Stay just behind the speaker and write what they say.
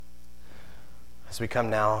As we come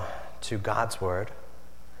now to God's Word,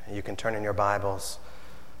 you can turn in your Bibles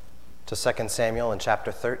to 2 Samuel in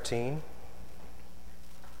chapter 13.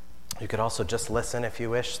 You could also just listen if you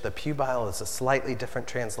wish. The Pew Bible is a slightly different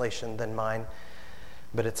translation than mine,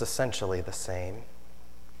 but it's essentially the same.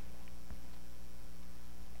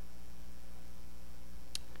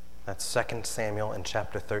 That's 2 Samuel in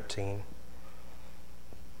chapter 13.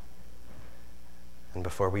 And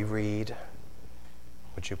before we read,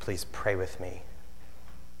 would you please pray with me?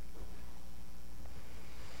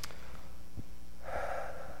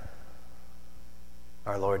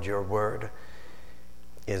 Our Lord, your word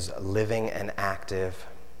is living and active.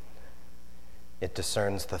 It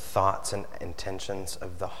discerns the thoughts and intentions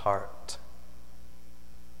of the heart.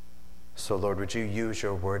 So, Lord, would you use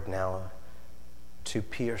your word now to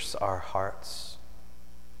pierce our hearts,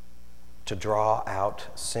 to draw out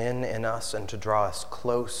sin in us and to draw us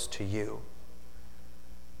close to you.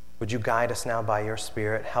 Would you guide us now by your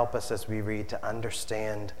Spirit? Help us as we read to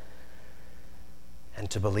understand and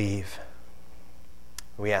to believe.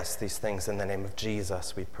 We ask these things in the name of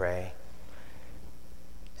Jesus, we pray.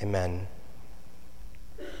 Amen.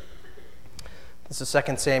 This is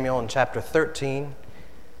 2 Samuel in chapter 13.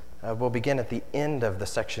 We'll begin at the end of the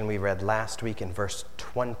section we read last week in verse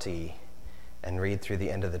 20 and read through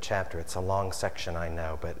the end of the chapter. It's a long section, I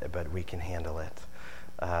know, but we can handle it.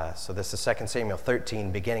 So this is 2 Samuel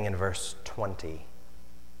 13, beginning in verse 20.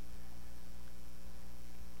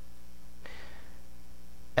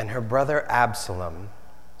 And her brother Absalom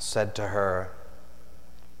said to her,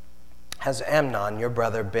 "Has Amnon, your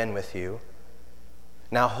brother, been with you?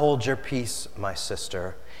 Now hold your peace, my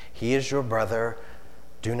sister. He is your brother.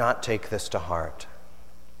 Do not take this to heart."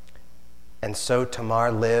 And so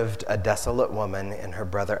Tamar lived a desolate woman in her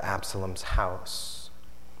brother Absalom's house.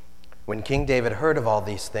 When King David heard of all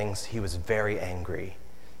these things, he was very angry.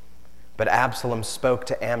 But Absalom spoke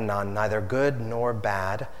to Amnon neither good nor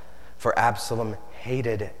bad, for Absalom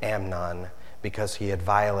hated Amnon because he had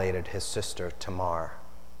violated his sister Tamar.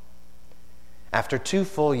 After 2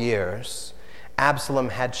 full years, Absalom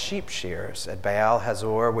had sheep shears at Baal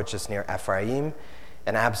Hazor, which is near Ephraim,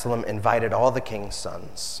 and Absalom invited all the king's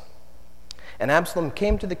sons. And Absalom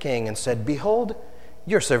came to the king and said, "Behold,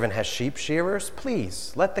 your servant has sheep shearers.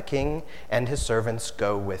 Please let the king and his servants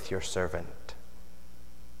go with your servant."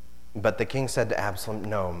 But the king said to Absalom,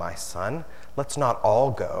 "No, my son, let's not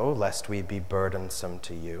all go, lest we be burdensome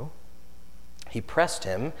to you." He pressed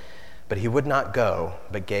him, but he would not go,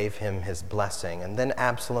 but gave him his blessing. And then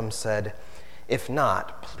Absalom said, "If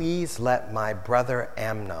not, please let my brother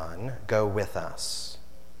Amnon go with us."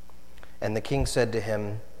 And the king said to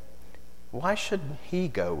him, "Why should he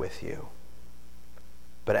go with you?"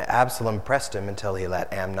 But Absalom pressed him until he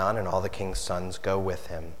let Amnon and all the king's sons go with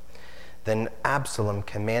him. Then Absalom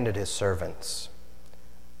commanded his servants,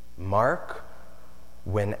 "Mark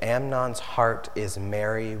when Amnon's heart is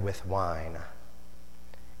merry with wine.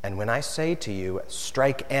 And when I say to you,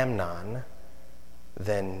 'Strike Amnon,'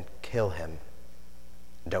 then kill him.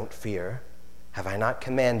 Don't fear. Have I not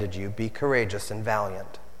commanded you, be courageous and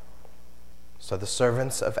valiant?" So the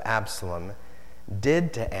servants of Absalom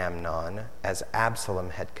did to Amnon as Absalom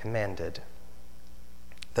had commanded.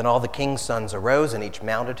 Then all the king's sons arose, and each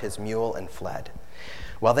mounted his mule and fled.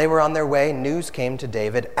 While they were on their way, news came to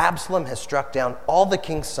David, "Absalom has struck down all the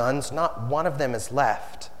king's sons, not one of them is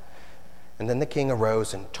left." And then the king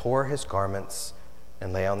arose and tore his garments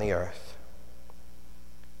and lay on the earth.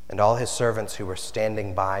 And all his servants who were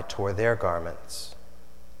standing by tore their garments.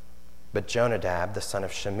 But Jonadab, the son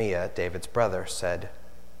of Shimea, David's brother, said,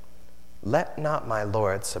 "Let not my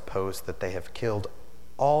lord suppose that they have killed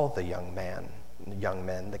all the young men,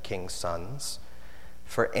 the king's sons,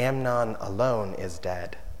 for Amnon alone is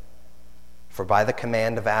dead. For by the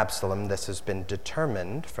command of Absalom this has been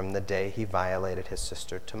determined from the day he violated his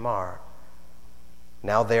sister Tamar.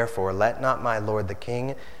 Now therefore let not my lord the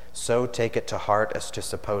king so take it to heart as to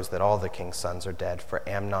suppose that all the king's sons are dead, for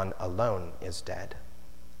Amnon alone is dead."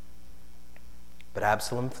 But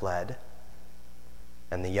Absalom fled,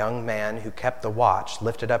 and the young man who kept the watch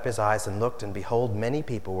lifted up his eyes and looked, and behold, many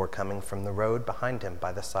people were coming from the road behind him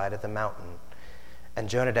by the side of the mountain. And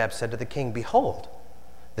Jonadab said to the king, "Behold,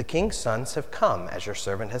 the king's sons have come, as your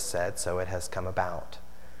servant has said, so it has come about."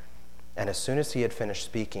 And as soon as he had finished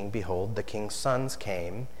speaking, behold, the king's sons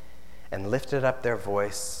came and lifted up their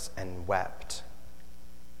voice and wept.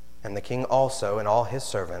 And the king also and all his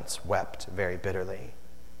servants wept very bitterly.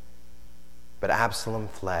 But Absalom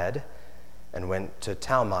fled and went to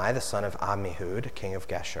Talmai, the son of Ammihud, king of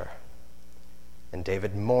Geshur. And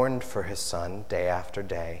David mourned for his son day after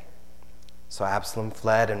day. So Absalom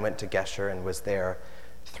fled and went to Geshur and was there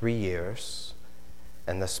 3 years.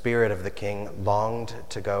 And the spirit of the king longed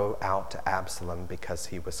to go out to Absalom because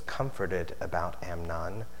he was comforted about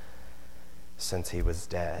Amnon since he was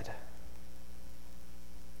dead.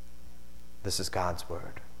 This is God's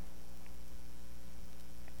word.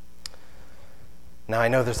 Now, I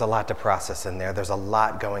know there's a lot to process in there. There's a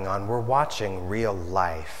lot going on. We're watching real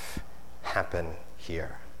life happen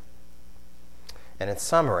here. And in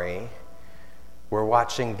summary, we're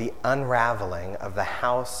watching the unraveling of the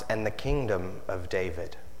house and the kingdom of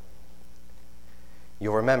David.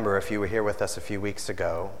 You'll remember, if you were here with us a few weeks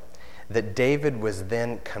ago, that David was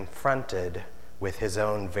then confronted with his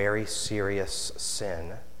own very serious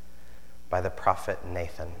sin by the prophet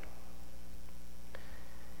Nathan.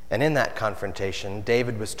 And in that confrontation,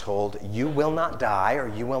 David was told, you will not die or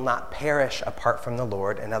you will not perish apart from the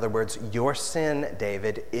Lord. In other words, your sin,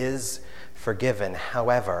 David, is forgiven.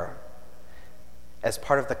 However, as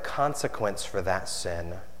part of the consequence for that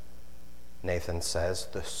sin, Nathan says,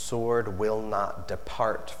 the sword will not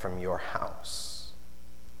depart from your house.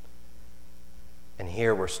 And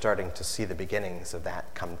here we're starting to see the beginnings of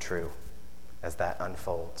that come true as that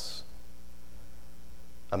unfolds.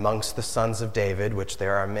 Amongst the sons of David, which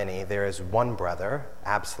there are many, there is one brother,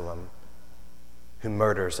 Absalom, who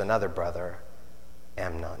murders another brother,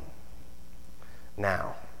 Amnon.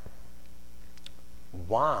 Now,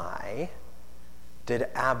 why did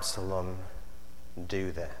Absalom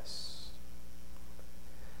do this?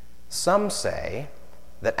 Some say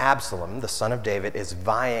that Absalom, the son of David, is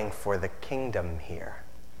vying for the kingdom here,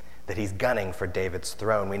 that he's gunning for David's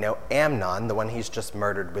throne. We know Amnon, the one he's just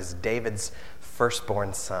murdered, was David's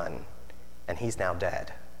firstborn son, and he's now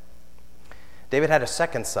dead. David had a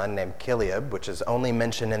second son named Chileab, which is only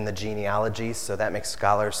mentioned in the genealogy, so that makes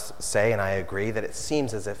scholars say, and I agree, that it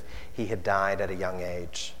seems as if he had died at a young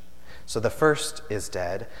age. So the first is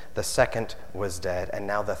dead, the second was dead, and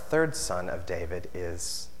now the third son of David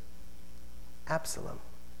is Absalom.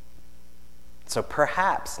 So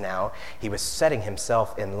perhaps now he was setting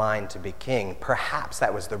himself in line to be king. Perhaps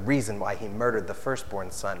that was the reason why he murdered the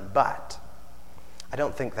firstborn son, but I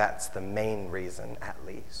don't think that's the main reason, at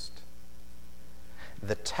least.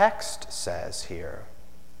 The text says here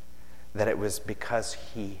that it was because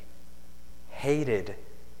he hated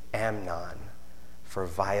Amnon for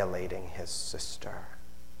violating his sister.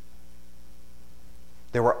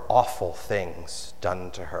 There were awful things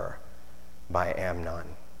done to her by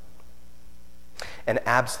Amnon. And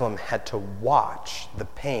Absalom had to watch the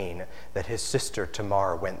pain that his sister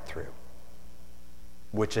Tamar went through,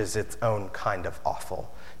 which is its own kind of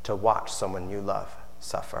awful, to watch someone you love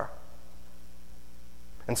suffer.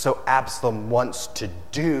 And so Absalom wants to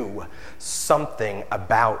do something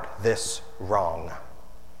about this wrong.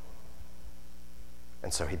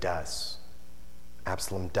 And so he does.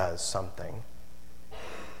 Absalom does something.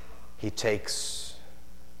 He takes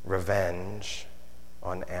revenge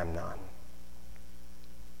on Amnon.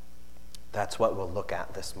 That's what we'll look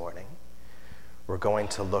at this morning. We're going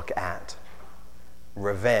to look at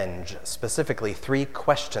revenge, specifically 3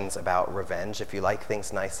 questions about revenge. If you like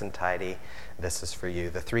things nice and tidy, this is for you.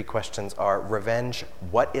 The 3 questions are: revenge,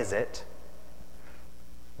 what is it?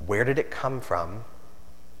 Where did it come from?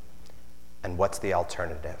 And what's the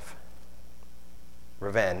alternative?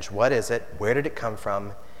 Revenge, what is it? Where did it come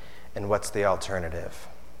from? And what's the alternative?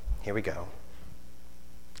 Here we go.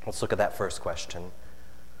 Let's look at that first question.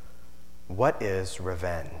 What is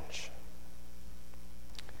revenge?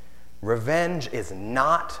 Revenge is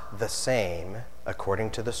not the same,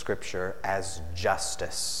 according to the scripture, as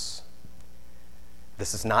justice.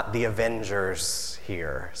 This is not the Avengers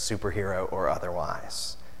here, superhero or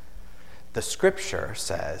otherwise. The scripture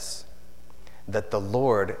says that the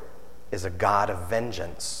Lord is a God of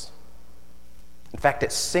vengeance. In fact,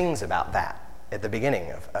 it sings about that at the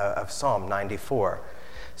beginning of Psalm 94.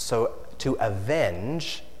 So to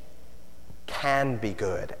avenge can be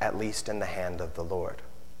good, at least in the hand of the Lord.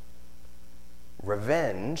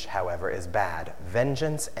 Revenge, however, is bad.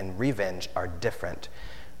 Vengeance and revenge are different.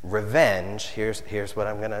 Revenge, here's what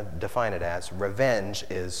I'm going to define it as. Revenge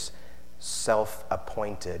is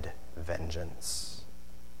self-appointed vengeance.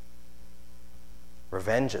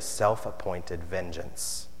 Revenge is self-appointed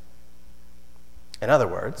vengeance. In other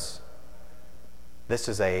words, this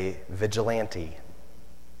is a vigilante,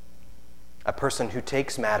 a person who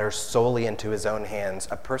takes matters solely into his own hands,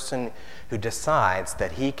 a person who decides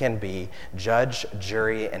that he can be judge,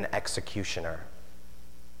 jury, and executioner.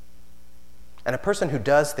 And a person who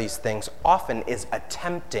does these things often is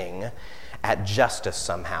attempting at justice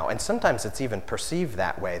somehow. And sometimes it's even perceived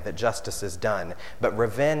that way, that justice is done. But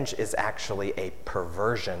revenge is actually a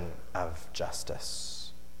perversion of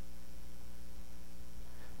justice.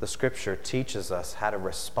 The scripture teaches us how to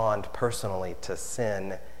respond personally to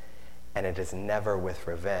sin, and it is never with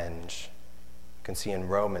revenge. You can see in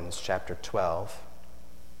Romans chapter 12.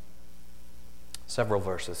 Several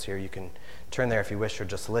verses here. You can turn there if you wish or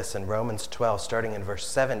just listen. Romans 12, starting in verse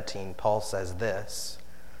 17, Paul says this: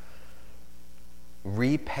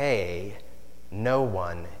 repay no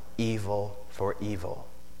one evil for evil,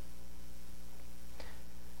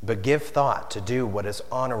 but give thought to do what is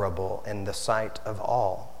honorable in the sight of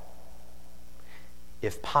all.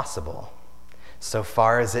 If possible, so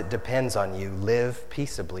far as it depends on you, live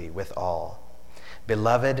peaceably with all.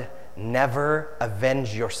 Beloved, never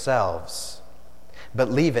avenge yourselves, but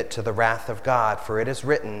leave it to the wrath of God, for it is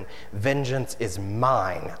written, vengeance is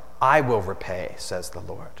mine, I will repay, says the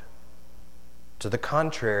Lord. To the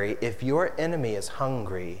contrary, if your enemy is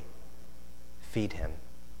hungry, feed him.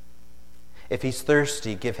 If he's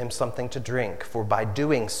thirsty, give him something to drink, for by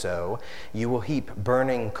doing so, you will heap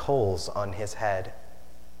burning coals on his head.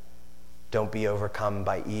 Don't be overcome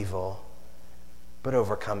by evil, but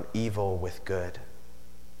overcome evil with good.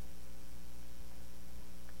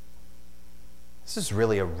 This is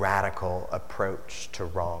really a radical approach to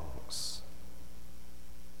wrongs.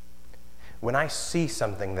 When I see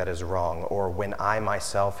something that is wrong, or when I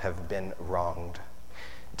myself have been wronged,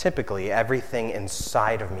 typically everything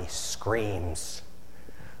inside of me screams,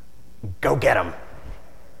 go get him.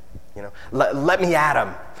 Let me at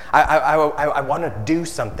him. I want to do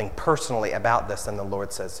something personally about this. And the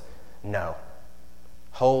Lord says, no,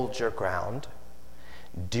 hold your ground.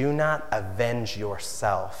 Do not avenge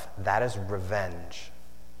yourself. That is revenge.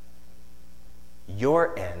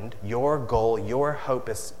 Your end, your goal, your hope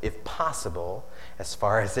is, if possible, as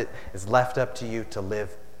far as it is left up to you, to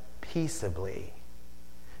live peaceably,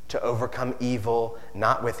 to overcome evil,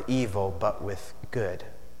 not with evil, but with good.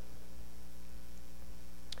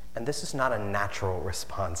 And this is not a natural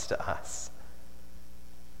response to us,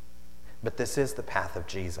 but this is the path of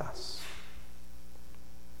Jesus.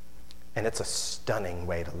 And it's a stunning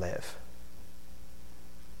way to live.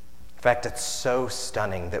 In fact, it's so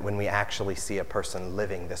stunning that when we actually see a person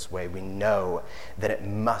living this way, we know that it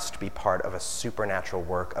must be part of a supernatural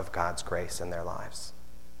work of God's grace in their lives.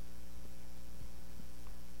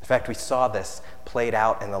 In fact, we saw this played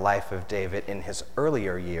out in the life of David in his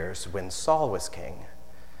earlier years when Saul was king.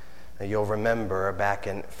 Now, you'll remember back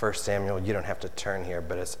in 1 Samuel, you don't have to turn here,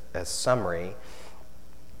 but as summary,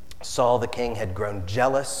 Saul the king had grown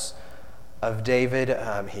jealous of David.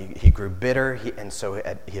 He grew bitter, and so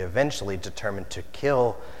he eventually determined to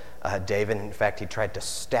kill David. In fact, he tried to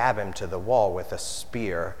stab him to the wall with a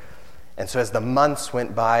spear. And so as the months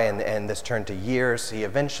went by and this turned to years,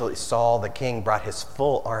 Saul the king brought his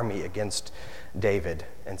full army against David.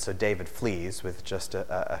 And so David flees with just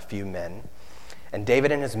a few men. And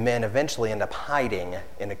David and his men eventually end up hiding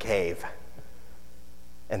in a cave.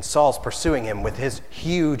 And Saul's pursuing him with his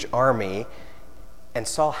huge army. And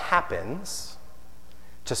Saul happens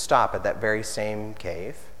to stop at that very same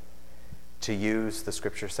cave to use, the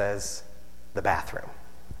scripture says, the bathroom.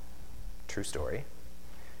 True story.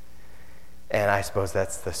 And I suppose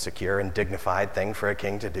that's the secure and dignified thing for a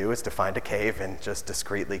king to do, is to find a cave and just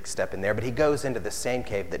discreetly step in there. But he goes into the same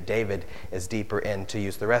cave that David is deeper in to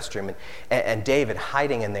use the restroom. And David,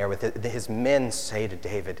 hiding in there with his men, say to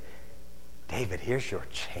David, David, here's your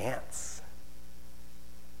chance.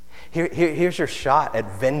 Here's your shot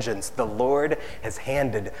at vengeance. The Lord has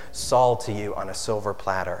handed Saul to you on a silver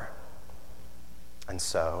platter. And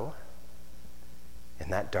so, in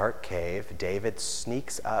that dark cave, David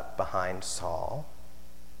sneaks up behind Saul,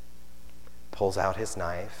 pulls out his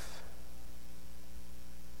knife,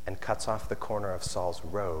 and cuts off the corner of Saul's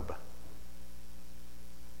robe,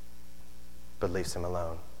 but leaves him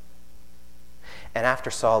alone. And after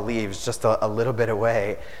Saul leaves, just a little bit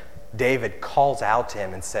away, David calls out to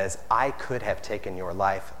him and says, I could have taken your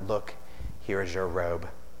life. Look, here is your robe.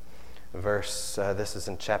 This is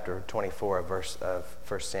in chapter 24 of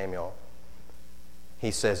 1 Samuel.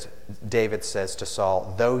 David says to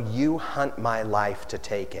Saul, though you hunt my life to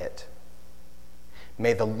take it,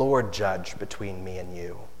 may the Lord judge between me and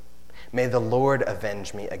you. May the Lord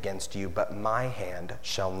avenge me against you, but my hand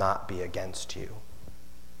shall not be against you.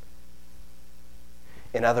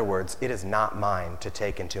 In other words, it is not mine to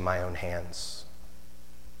take into my own hands.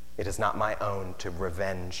 It is not my own to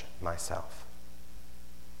revenge myself.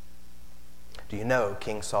 Do you know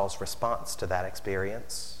King Saul's response to that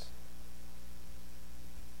experience?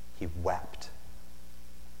 He wept.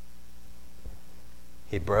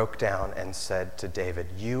 He broke down and said to David,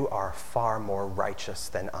 you are far more righteous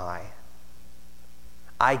than I.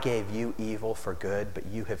 I gave you evil for good, but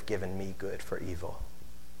you have given me good for evil.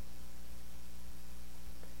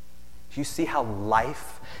 Do you see how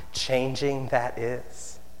life-changing that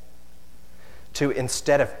is? To,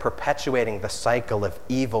 instead of perpetuating the cycle of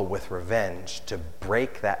evil with revenge, to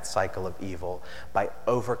break that cycle of evil by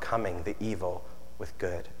overcoming the evil with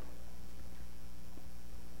good.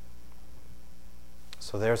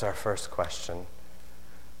 So there's our first question.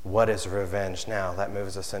 What is revenge? Now, that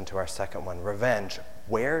moves us into our second one. Revenge,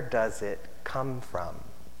 where does it come from?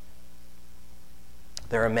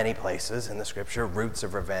 There are many places in the scripture, roots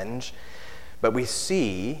of revenge, but we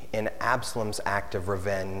see in Absalom's act of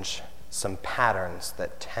revenge some patterns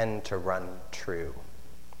that tend to run true.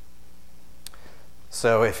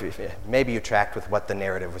 So if maybe you tracked with what the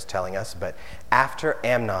narrative was telling us, but after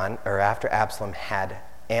Absalom had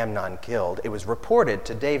Amnon killed, it was reported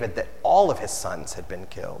to David that all of his sons had been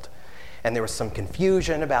killed. And there was some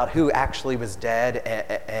confusion about who actually was dead,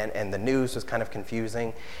 and the news was kind of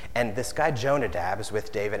confusing. And this guy Jonadab is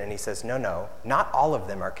with David, and he says, no, not all of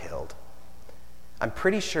them are killed. I'm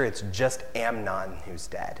pretty sure it's just Amnon who's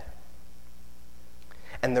dead.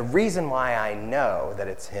 And the reason why I know that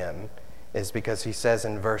it's him is because he says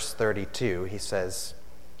in verse 32, he says,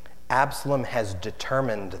 Absalom has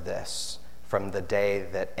determined this from the day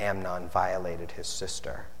that Amnon violated his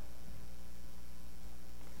sister.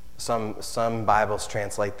 Some Bibles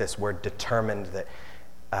translate this word determined that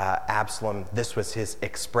Absalom, this was his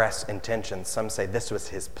express intention. Some say this was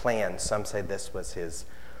his plan. Some say this was his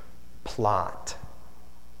plot.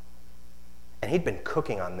 And he'd been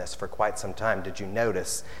cooking on this for quite some time. Did you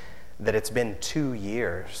notice that it's been 2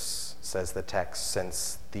 years, says the text,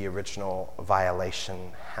 since the original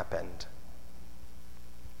violation happened?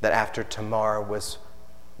 That after Tamar was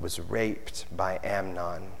raped by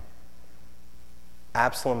Amnon,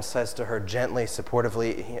 Absalom says to her gently,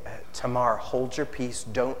 supportively, Tamar, hold your peace.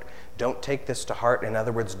 Don't take this to heart. In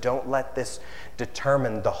other words, don't let this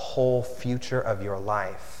determine the whole future of your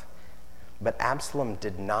life. But Absalom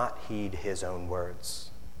did not heed his own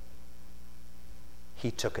words. He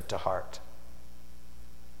took it to heart.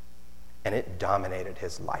 And it dominated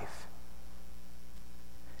his life.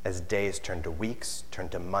 As days turned to weeks,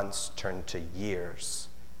 turned to months, turned to years,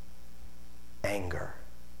 anger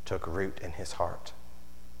took root in his heart.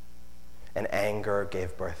 And anger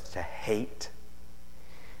gave birth to hate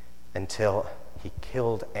until he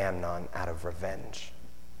killed Amnon out of revenge.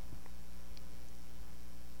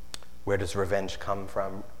 Where does revenge come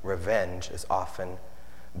from? Revenge is often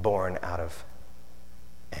born out of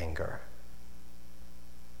anger.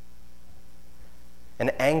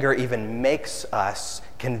 And anger even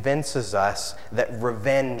convinces us that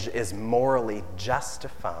revenge is morally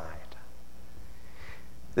justified.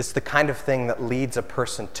 This is the kind of thing that leads a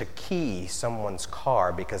person to key someone's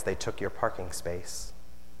car because they took your parking space.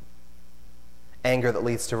 Anger that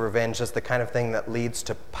leads to revenge is the kind of thing that leads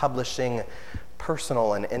to publishing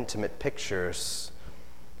personal and intimate pictures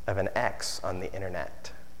of an ex on the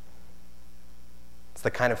internet. It's the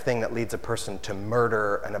kind of thing that leads a person to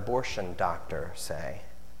murder an abortion doctor, say.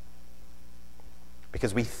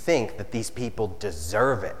 Because we think that these people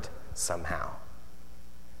deserve it somehow.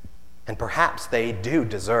 And perhaps they do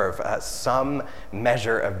deserve some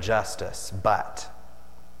measure of justice, but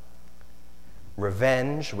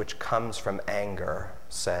revenge, which comes from anger,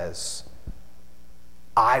 says,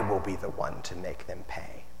 I will be the one to make them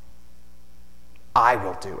pay. I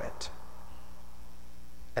will do it.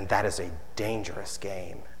 And that is a dangerous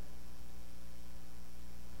game.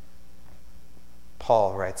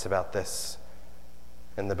 Paul writes about this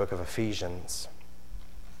in the book of Ephesians.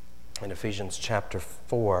 In Ephesians chapter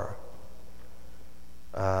 4,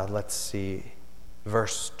 let's see,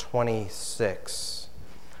 verse 26.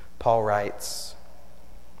 Paul writes,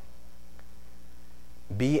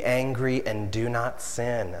 be angry and do not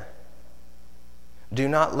sin. Do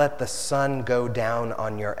not let the sun go down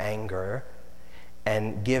on your anger,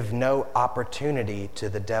 and give no opportunity to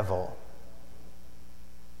the devil.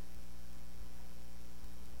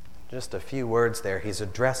 Just a few words there. He's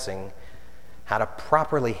addressing how to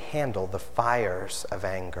properly handle the fires of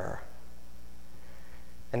anger.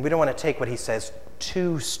 And we don't want to take what he says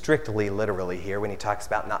too strictly literally here when he talks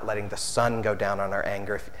about not letting the sun go down on our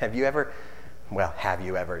anger. Have you ever,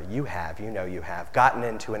 you have gotten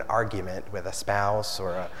into an argument with a spouse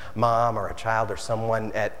or a mom or a child or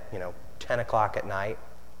someone at, 10 o'clock at night,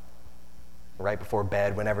 right before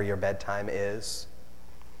bed, whenever your bedtime is.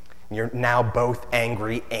 You're now both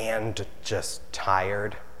angry and just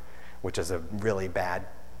tired, which is a really bad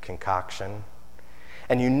concoction.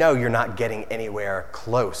 And you're not getting anywhere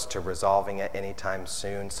close to resolving it anytime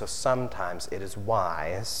soon. So sometimes it is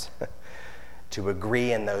wise to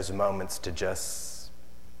agree in those moments to just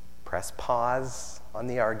press pause on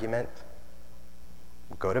the argument,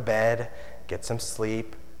 Go to bed, get some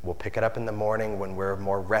sleep. We'll pick it up in the morning when we're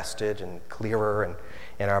more rested and clearer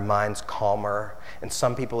and our minds calmer. And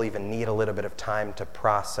some people even need a little bit of time to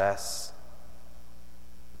process.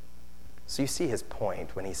 So you see his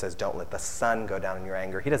point when he says, don't let the sun go down in your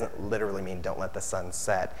anger. He doesn't literally mean don't let the sun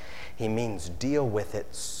set. He means deal with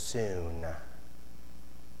it soon.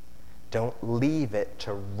 Don't leave it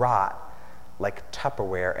to rot like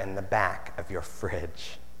Tupperware in the back of your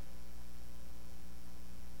fridge.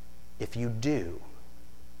 If you do,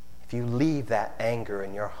 if you leave that anger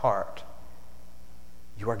in your heart,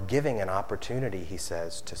 you are giving an opportunity, he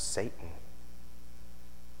says, to Satan.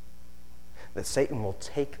 That Satan will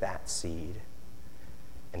take that seed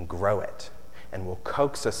and grow it and will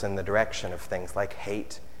coax us in the direction of things like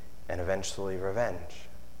hate and eventually revenge.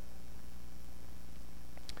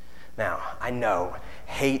 Now, I know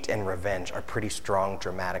hate and revenge are pretty strong,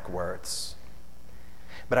 dramatic words.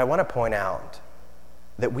 But I want to point out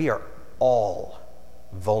that we are all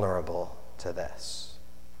vulnerable to this.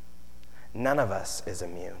 None of us is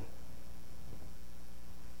immune.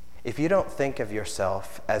 If you don't think of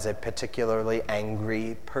yourself as a particularly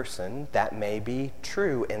angry person, that may be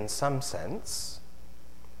true in some sense.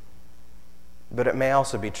 But it may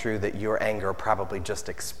also be true that your anger probably just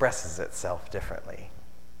expresses itself differently.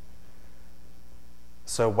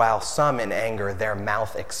 So while some in anger, their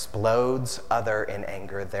mouth explodes, other in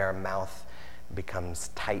anger, their mouth becomes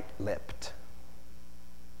tight-lipped.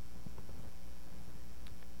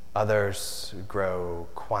 Others grow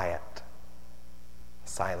quiet,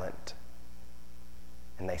 silent,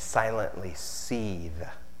 and they silently seethe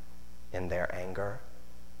in their anger.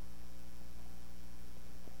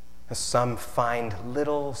 Some find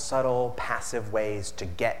little, subtle, passive ways to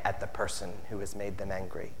get at the person who has made them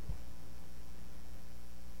angry.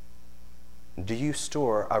 Do you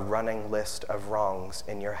store a running list of wrongs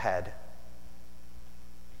in your head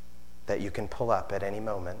that you can pull up at any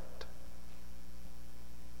moment?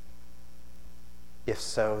 If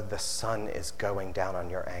so, the sun is going down on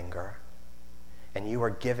your anger, and you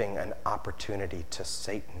are giving an opportunity to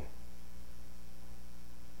Satan.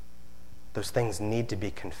 Those things need to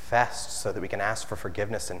be confessed so that we can ask for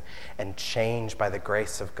forgiveness and change by the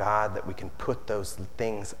grace of God, that we can put those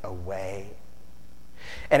things away.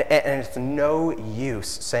 And it's no use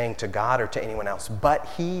saying to God or to anyone else, but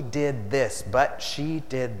he did this, but she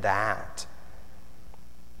did that.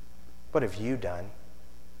 What have you done?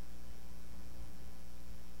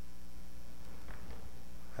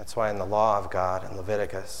 That's why in the law of God in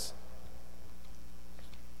Leviticus,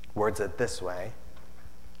 words it this way.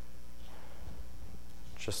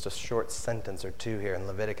 Just a short sentence or two here in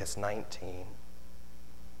Leviticus 19,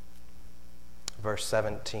 verse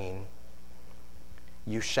 17.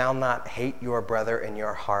 You shall not hate your brother in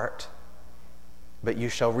your heart, but you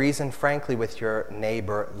shall reason frankly with your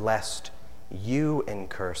neighbor, lest you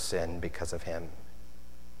incur sin because of him.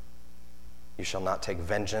 You shall not take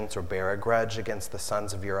vengeance or bear a grudge against the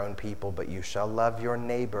sons of your own people, but you shall love your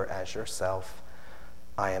neighbor as yourself.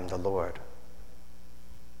 I am the Lord.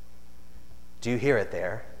 Do you hear it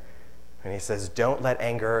there? And he says, don't let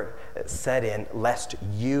anger set in, lest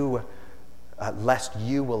you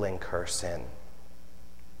will incur sin.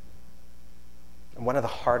 One of the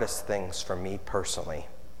hardest things for me personally,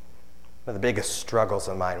 one of the biggest struggles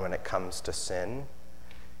of mine when it comes to sin,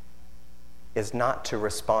 is not to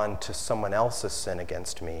respond to someone else's sin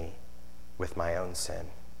against me with my own sin.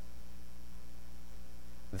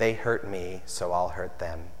 They hurt me, so I'll hurt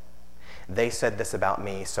them. They said this about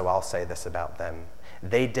me, so I'll say this about them.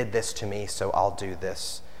 They did this to me, so I'll do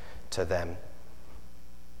this to them.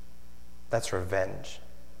 That's revenge.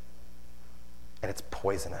 And it's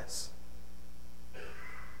poisonous.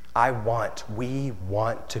 We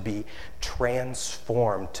want to be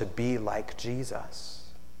transformed to be like Jesus.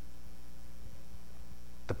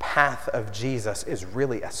 The path of Jesus is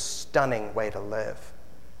really a stunning way to live.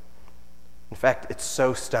 In fact, it's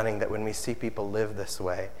so stunning that when we see people live this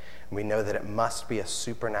way, we know that it must be a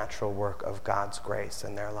supernatural work of God's grace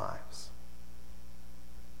in their lives.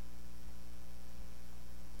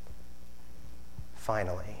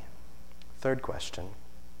 Finally, third question.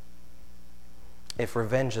 If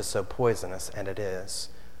revenge is so poisonous, and it is,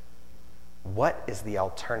 what is the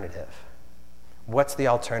alternative? What's the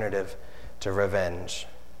alternative to revenge?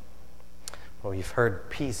 Well, you've heard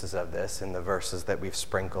pieces of this in the verses that we've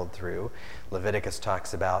sprinkled through. Leviticus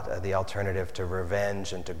talks about the alternative to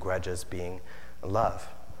revenge and to grudges being love.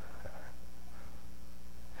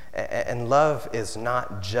 And love is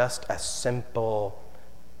not just a simple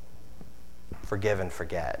forgive and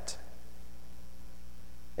forget.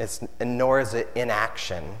 Nor is it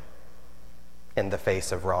inaction in the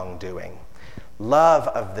face of wrongdoing. Love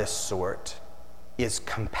of this sort is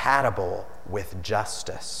compatible with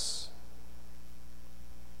justice.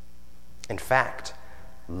 In fact,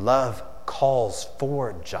 love calls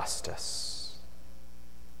for justice.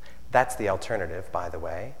 That's the alternative, by the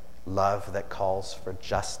way. Love that calls for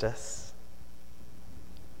justice.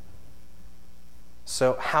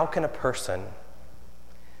 So how can a person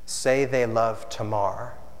say they love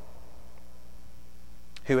Tamar,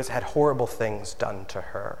 who has had horrible things done to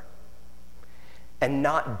her, and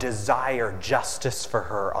not desire justice for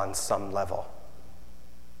her on some level?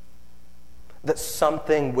 That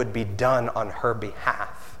something would be done on her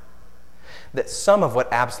behalf. That some of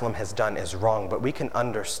what Absalom has done is wrong, but we can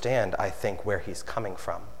understand, I think, where he's coming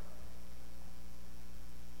from.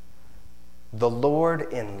 The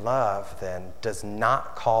Lord in love, then, does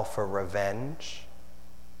not call for revenge.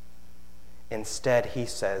 Instead, he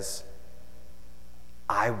says,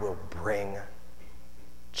 I will bring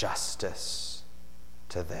justice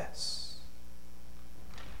to this.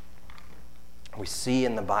 We see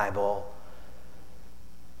in the Bible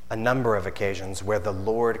a number of occasions where the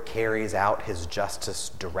Lord carries out his justice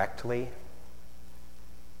directly.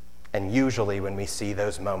 And usually when we see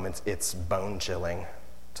those moments, it's bone-chilling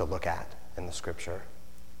to look at in the scripture,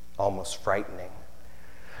 almost frightening.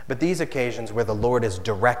 But these occasions where the Lord is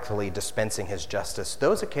directly dispensing his justice,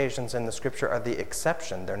 those occasions in the scripture are the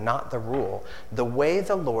exception. They're not the rule. The way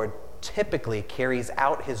the Lord typically carries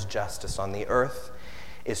out his justice on the earth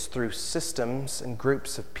is through systems and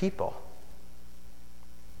groups of people.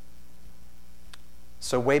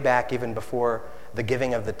 So way back, even before the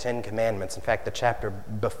giving of the Ten Commandments, in fact, the chapters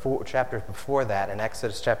before that, in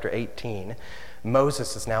Exodus chapter 18,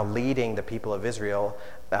 Moses is now leading the people of Israel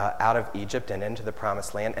out of Egypt and into the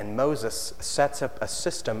Promised Land, and Moses sets up a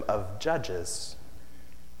system of judges.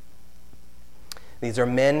 These are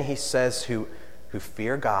men, he says, who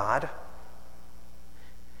fear God,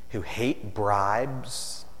 who hate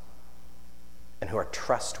bribes, and who are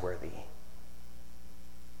trustworthy.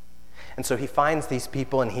 And so he finds these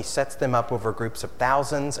people and he sets them up over groups of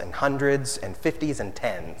thousands and hundreds and fifties and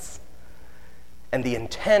tens. And the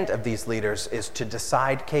intent of these leaders is to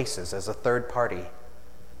decide cases as a third party.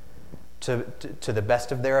 To the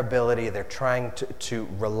best of their ability, they're trying to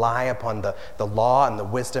rely upon the law and the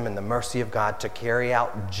wisdom and the mercy of God to carry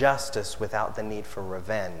out justice without the need for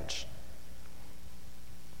revenge.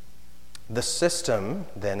 The system,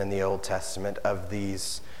 then, in the Old Testament of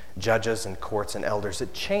these judges and courts and elders,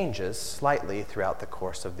 it changes slightly throughout the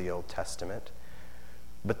course of the Old Testament.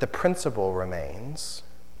 But the principle remains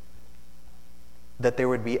that there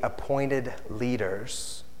would be appointed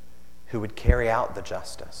leaders who would carry out the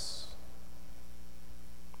justice.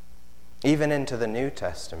 Even into the New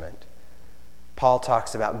Testament, Paul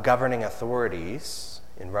talks about governing authorities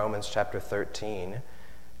in Romans chapter 13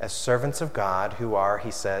 as servants of God who are,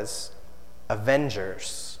 he says,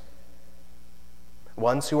 avengers.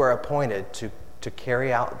 Ones who are appointed to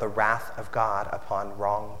carry out the wrath of God upon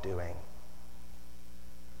wrongdoing.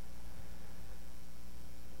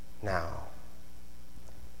 Now,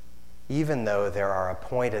 even though there are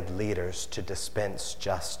appointed leaders to dispense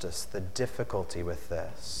justice, the difficulty with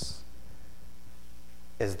this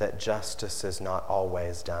is that justice is not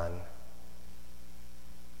always done.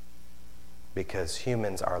 Because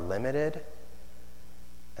humans are limited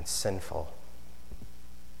and sinful.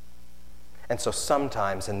 And so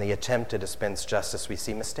sometimes in the attempt to dispense justice, we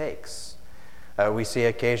see mistakes. We see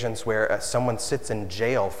occasions where someone sits in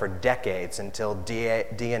jail for decades until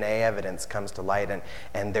DNA evidence comes to light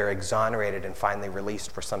and they're exonerated and finally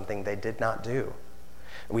released for something they did not do.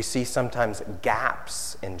 We see sometimes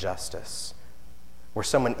gaps in justice where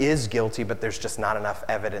someone is guilty, but there's just not enough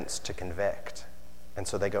evidence to convict, and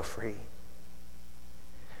so they go free.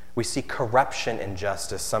 We see corruption in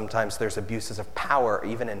justice. Sometimes there's abuses of power,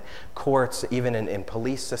 even in courts, even in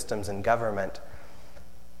police systems and government.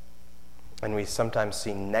 And we sometimes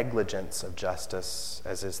see negligence of justice,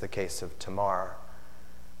 as is the case of Tamar,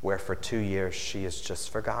 where for 2 years she is just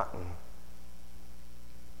forgotten.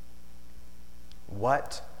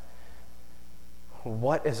 What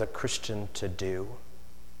is a Christian to do?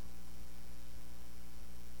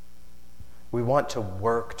 We want to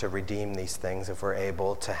work to redeem these things if we're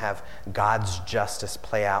able to have God's justice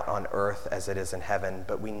play out on earth as it is in heaven,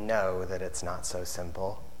 but we know that it's not so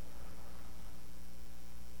simple.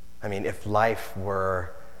 I mean, if life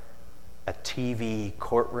were a TV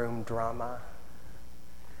courtroom drama,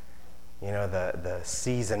 you know, the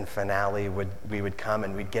season finale we would come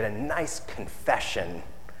and we'd get a nice confession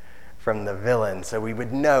from the villain, so we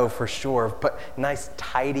would know for sure, but nice,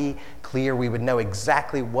 tidy, clear, we would know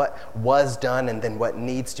exactly what was done and then what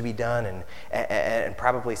needs to be done, and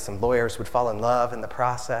probably some lawyers would fall in love in the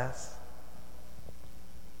process.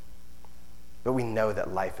 But we know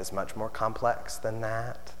that life is much more complex than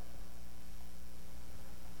that.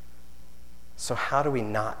 So how do we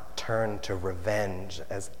not turn to revenge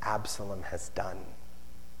as Absalom has done?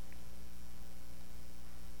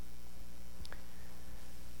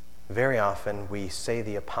 Very often we say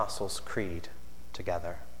the Apostles' Creed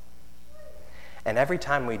together. And every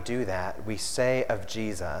time we do that, we say of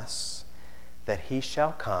Jesus that he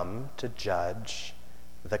shall come to judge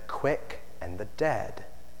the quick and the dead.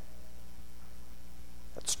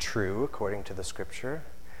 That's true according to the Scripture.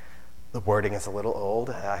 The wording is a little old.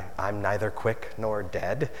 I'm neither quick nor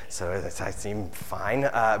dead, so I seem fine.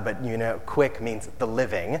 But quick means the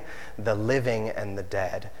living and the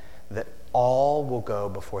dead, that all will go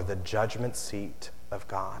before the judgment seat of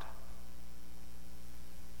God.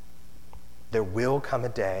 There will come a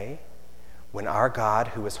day when our God,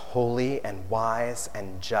 who is holy and wise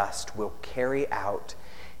and just, will carry out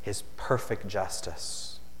his perfect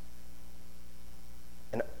justice.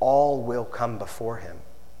 And all will come before him.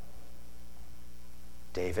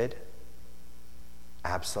 David,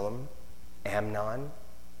 Absalom, Amnon,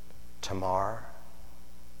 Tamar,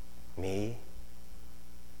 me,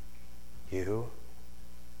 you.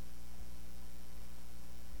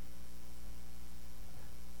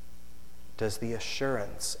 Does the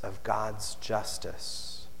assurance of God's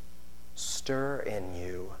justice stir in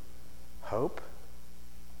you hope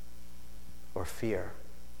or fear?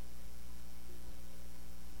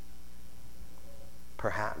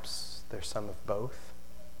 Perhaps there's some of both.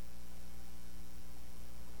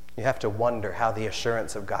 You have to wonder how the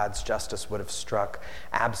assurance of God's justice would have struck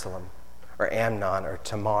Absalom or Amnon or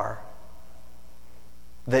Tamar.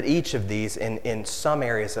 That each of these, in some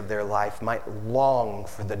areas of their life, might long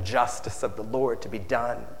for the justice of the Lord to be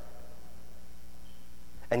done.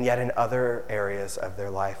 And yet in other areas of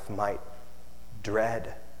their life might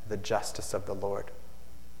dread the justice of the Lord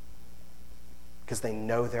because they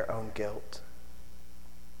know their own guilt.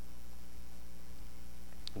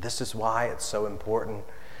 This is why it's so important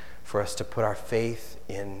for us to put our faith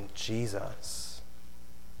in Jesus.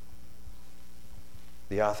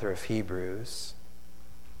 The author of Hebrews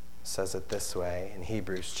says it this way in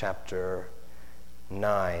Hebrews chapter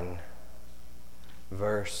 9,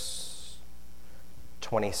 verse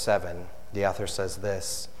 27. The author says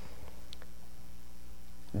this: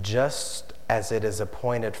 just as it is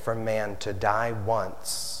appointed for man to die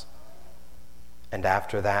once, and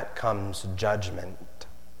after that comes judgment,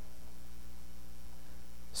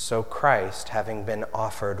 so Christ, having been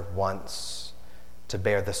offered once to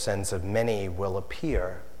bear the sins of many, will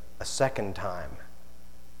appear a second time,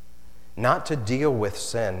 not to deal with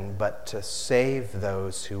sin, but to save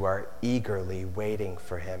those who are eagerly waiting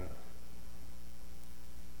for him.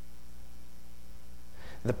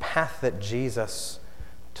 The path that Jesus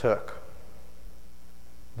took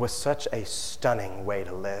was such a stunning way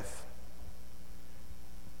to live.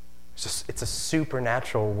 It's a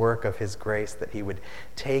supernatural work of his grace that he would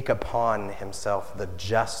take upon himself the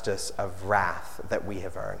justice of wrath that we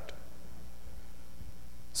have earned,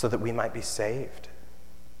 so that we might be saved,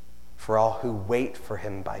 for all who wait for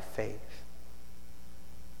him by faith.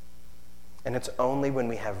 And it's only when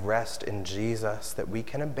we have rest in Jesus that we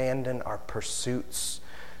can abandon our pursuits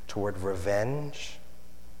toward revenge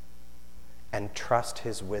and trust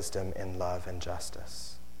his wisdom in love and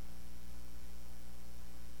justice.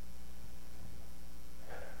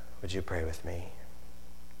 Would you pray with me?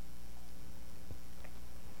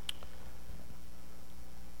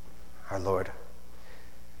 Our Lord,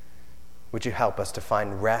 would you help us to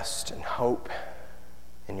find rest and hope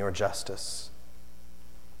in your justice?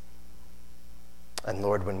 And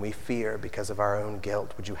Lord, when we fear because of our own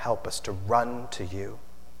guilt, would you help us to run to you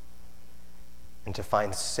and to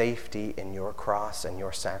find safety in your cross and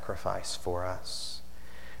your sacrifice for us?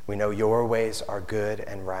 We know your ways are good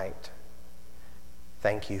and right.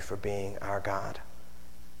 Thank you for being our God.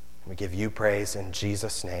 We give you praise in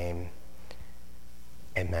Jesus' name.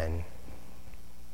 Amen.